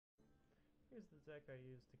here's the deck I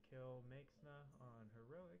used to kill Maexna on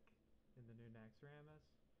Heroic in the new Naxxramas.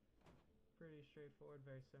 Pretty straightforward,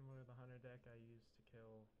 very similar to the Hunter deck I used to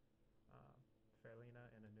kill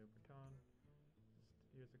Fairlina in a new Recon.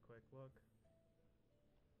 Here's a quick look.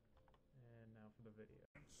 And now for the video.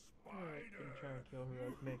 Alright, gonna try and kill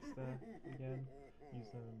Heroic Maexna again,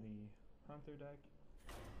 using the Hunter deck.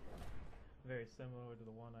 Very similar to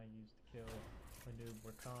the one I used to kill Noob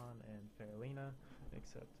Recon and Fairlina,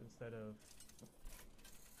 except instead of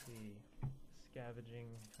the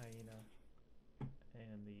Scavenging Hyena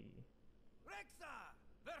and the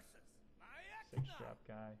versus 6-drop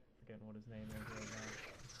guy, forgetting what his name is right now,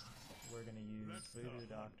 we're going to use Voodoo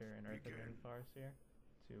Doctor and Earth Again Farce here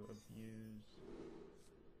to abuse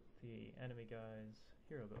the enemy guy's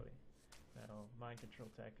hero ability. Now, Mind Control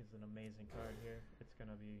Tech is an amazing card here. It's going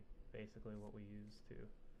to be basically what we use to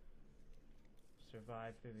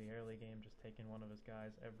survive through the early game, just taking one of his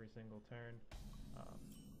guys every single turn.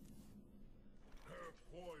 Her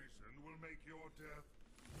poison will make your death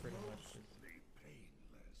Pretty much just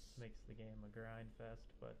painless. makes the game a grind fest,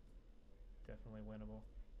 but definitely winnable.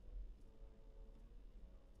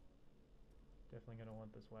 Definitely gonna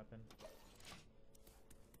want this weapon.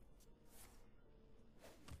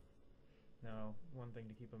 Now, one thing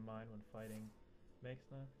to keep in mind when fighting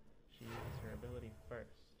Maexna, she uses her ability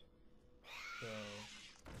first. So,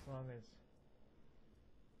 as long as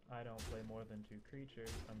I don't play more than 2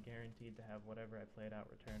 creatures, I'm guaranteed to have whatever I played out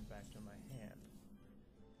returned back to my hand.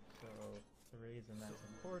 So, the reason that's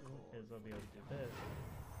important is I'll be able to do this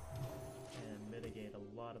and mitigate a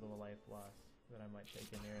lot of the life loss that I might take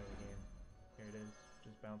in the early game. Here it is,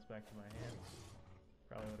 just bounce back to my hand.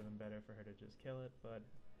 Probably would have been better for her to just kill it, but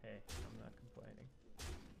hey, I'm not complaining.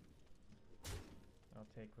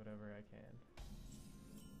 I'll take whatever I can.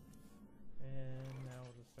 And now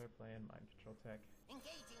we'll just start playing Mind Control Tech.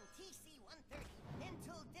 Engaging TC-130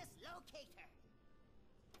 into dislocator.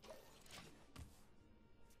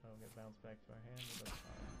 I'll get bounced back to our hand, but that's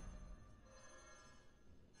fine.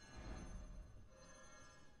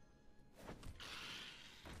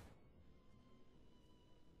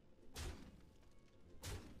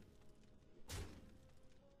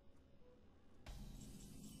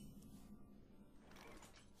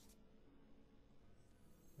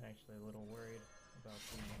 I'm actually a little worried about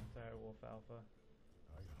the entire Wolf Alpha.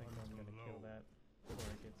 I think I'm gonna kill that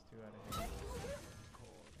before it gets too out of hand.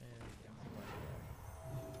 And get some life back.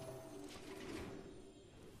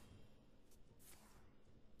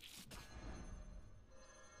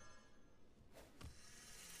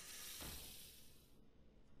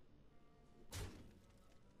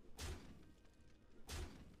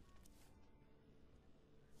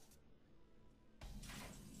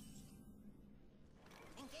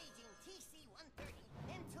 Engaging TC-130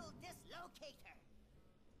 into dislocator.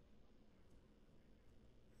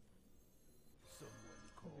 As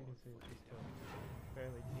you can see, it's just a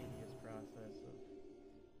fairly tedious process of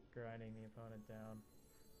grinding the opponent down.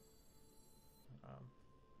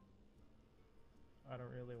 I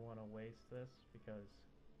don't really want to waste this because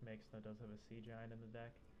Maexna does have a Sea Giant in the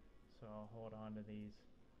deck, so I'll hold on to these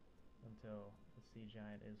until the Sea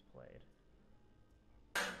Giant is played.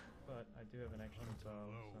 But I do have an extra bow,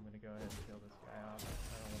 so I'm going to go ahead and kill this guy off.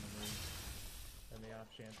 I don't want to lose. And the off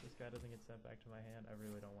chance this guy doesn't get sent back to my hand, I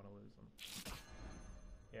really don't want to lose him.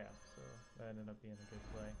 Yeah, so that ended up being a good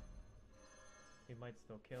play. He might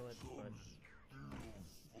still kill it, but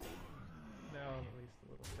now I'm at least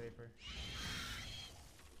a little safer.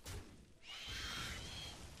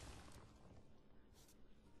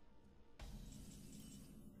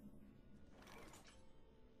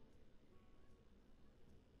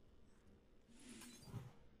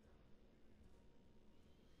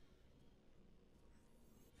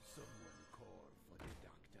 Someone call for the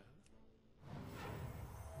doctor.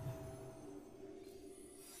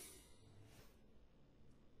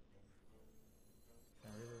 I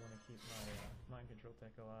really want to keep my Mind Control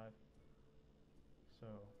Tech alive, so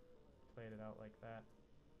played it out like that.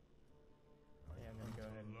 Yeah, I'm gonna go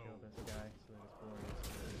ahead and kill this guy so that his glory is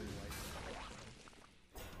completely wiped.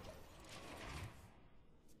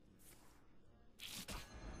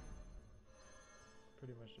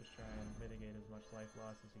 Pretty much just try and mitigate as much life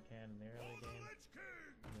loss as you can in the early game,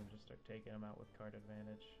 and then just start taking them out with card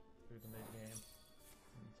advantage through the mid game,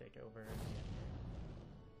 and take over in the end game.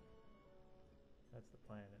 That's the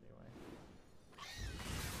plan anyway.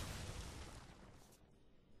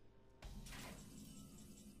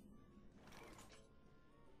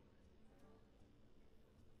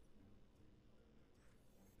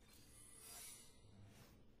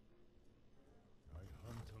 I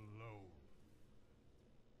hunt alone.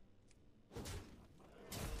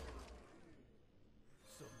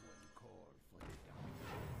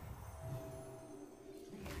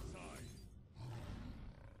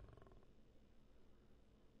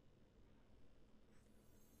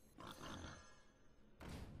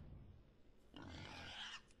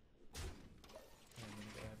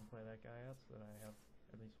 guy out so that I have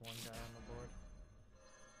at least one guy on the board.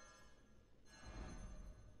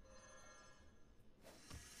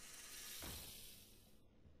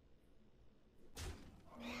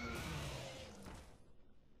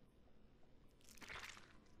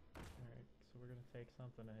 Alright, so we're gonna take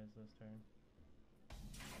something of his this turn.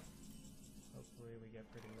 Hopefully we get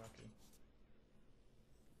pretty lucky.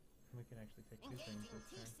 We can actually take two things this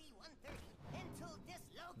turn.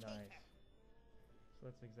 Nice. So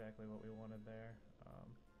that's exactly what we wanted there.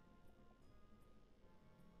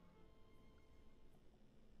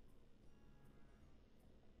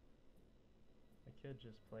 I could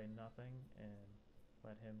just play nothing and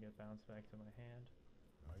let him get bounced back to my hand.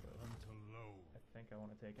 I hunt alone. I think I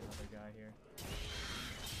want to take another guy here. Do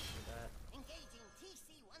that. Engaging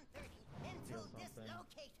TC-130 into Steal something.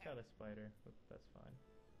 dislocator. Got a spider, but that's fine.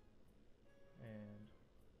 And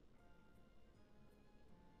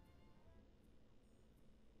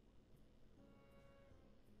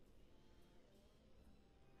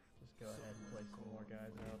just go ahead and play some more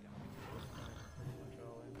guys out. Pretty much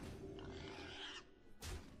all in.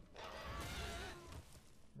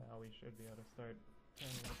 Now we should be able to start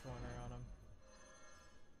turning the corner on him.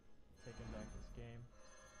 Taking back this game.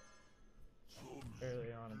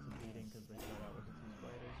 Early on it's a beating because they start out with the 2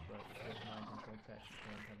 spiders, but with mind control tech you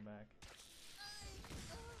can come back.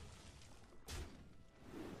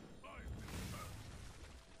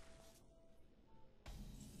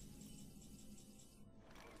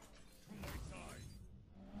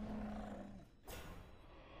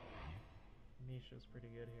 Misha's pretty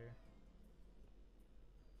good here.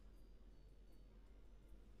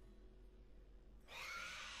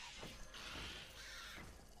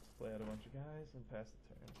 Play out a bunch of guys and pass the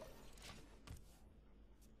turn.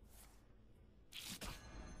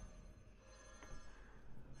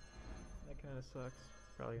 That kind of sucks.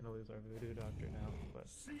 Probably gonna lose our voodoo doctor now, but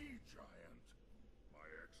Sea giant.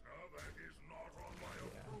 Maexna, that is not on my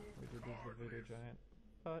yeah, we approved did lose the card voodoo list. giant.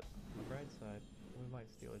 But on the bright side, we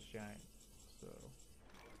might steal his giant, so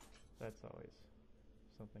that's always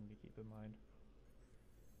something to keep in mind.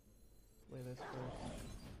 Play this first.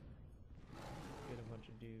 Get a bunch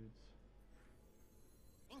of dudes.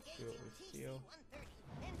 See what we steal.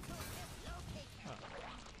 Huh.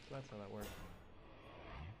 So that's how that works.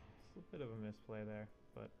 It's a bit of a misplay there,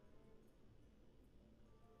 but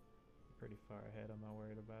I'm pretty far ahead. I'm not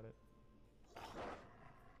worried about it.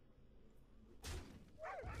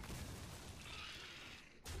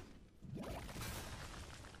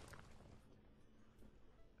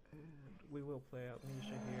 And we will play out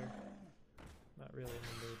Misha here. Not really in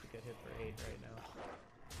the mood to get hit for 8 right now.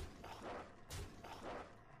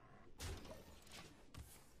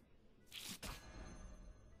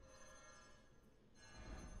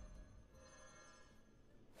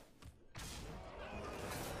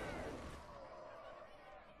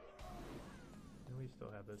 And we still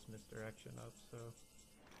have this misdirection up, so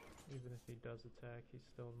even if he does attack, he's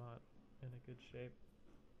still not in a good shape.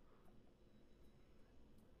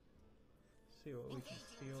 See what we can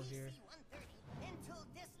steal here.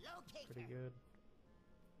 Pretty good.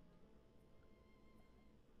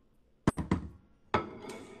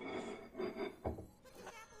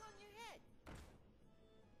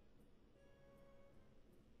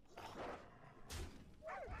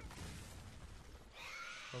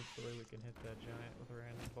 Hopefully we can hit that giant with a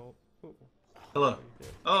random bolt. Ooh. Hello. We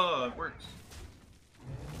did. Oh, it works.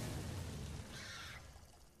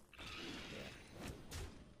 Yeah.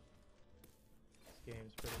 This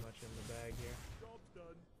game's pretty much in the bag here. Job's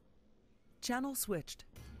done. Channel switched.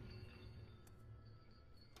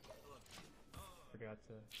 Forgot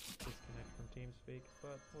to disconnect from TeamSpeak,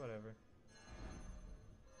 but whatever.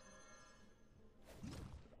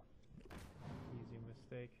 Easy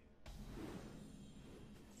mistake.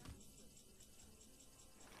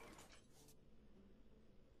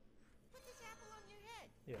 Put this apple on your head.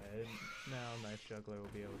 Yeah, and now Knife Juggler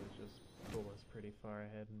will be able to just pull us pretty far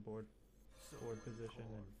ahead in board position,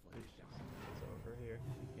 and it's over here.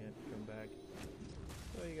 You can't come back.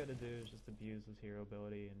 All you gotta do is just abuse his hero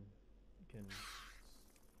ability, and you can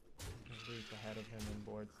leap ahead of him in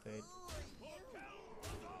board state.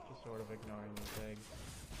 Just sort of ignoring these eggs.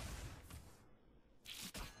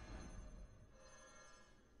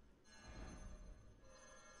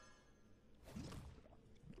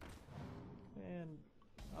 And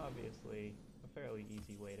obviously, a fairly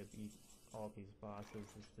easy way to beat all these bosses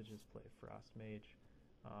is to just play Frost Mage.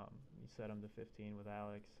 You set them to 15 with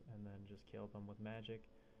Alex, and then just kill them with magic.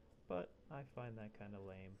 But I find that kind of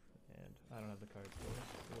lame, and I don't have the cards for it,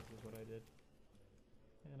 so this is what I did.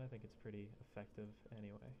 And I think it's pretty effective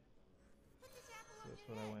anyway. So that's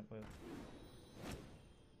what I went with.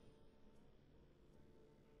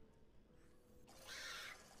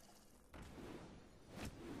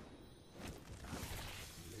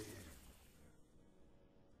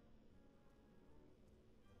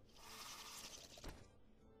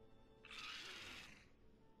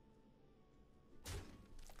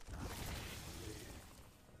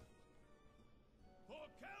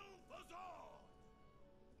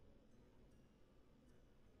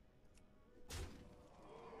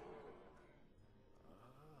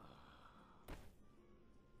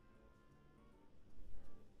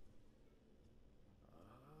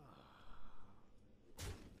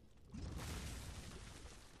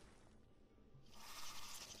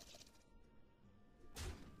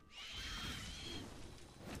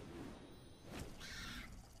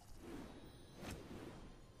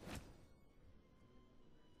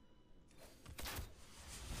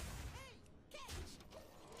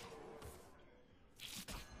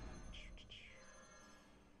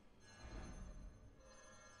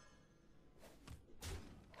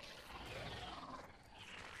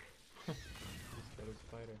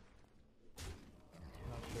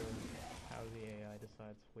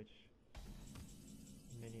 decides which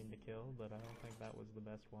minion to kill, but I don't think that was the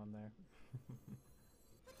best one there.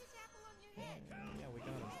 Put this apple on your head. Yeah, we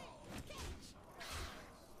got him.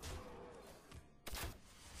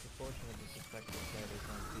 It's fortunate that the second players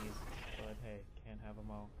on these, but hey, can't have them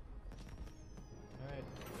all. Alright,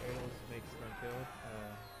 Airless makes them killed.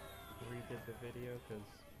 Redid the video because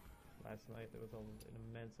last night there was an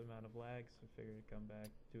immense amount of lag, so I figured I'd come back,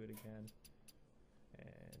 do it again.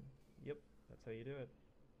 And yep, that's how you do it.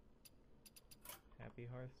 Happy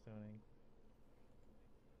Hearthstoning.